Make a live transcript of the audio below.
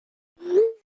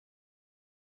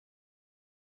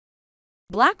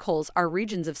Black holes are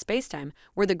regions of spacetime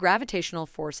where the gravitational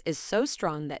force is so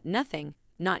strong that nothing,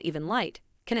 not even light,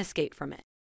 can escape from it.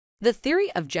 The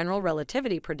theory of general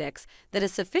relativity predicts that a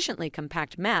sufficiently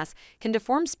compact mass can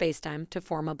deform spacetime to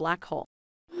form a black hole.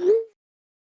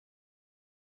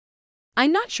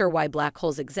 I'm not sure why black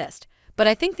holes exist, but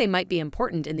I think they might be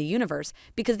important in the universe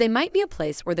because they might be a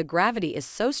place where the gravity is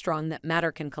so strong that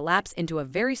matter can collapse into a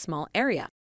very small area.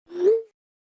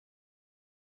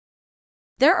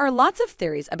 There are lots of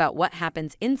theories about what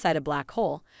happens inside a black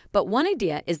hole, but one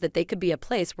idea is that they could be a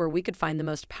place where we could find the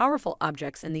most powerful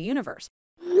objects in the universe.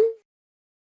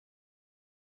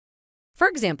 For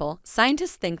example,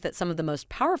 scientists think that some of the most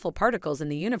powerful particles in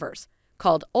the universe,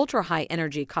 called ultra-high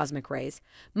energy cosmic rays,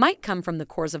 might come from the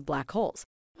cores of black holes.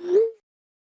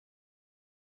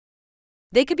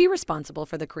 They could be responsible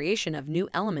for the creation of new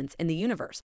elements in the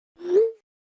universe.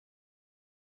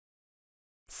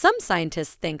 Some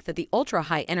scientists think that the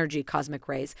ultra-high energy cosmic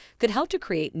rays could help to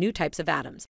create new types of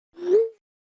atoms.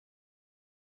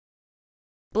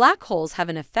 Black holes have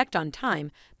an effect on time,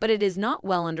 but it is not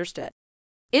well understood.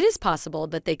 It is possible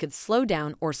that they could slow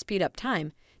down or speed up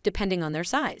time, depending on their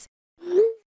size.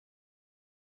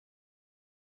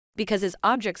 Because as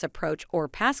objects approach or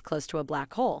pass close to a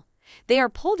black hole, they are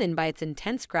pulled in by its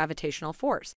intense gravitational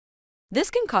force. This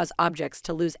can cause objects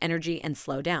to lose energy and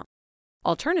slow down.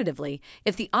 Alternatively,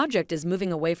 if the object is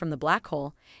moving away from the black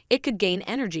hole, it could gain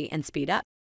energy and speed up.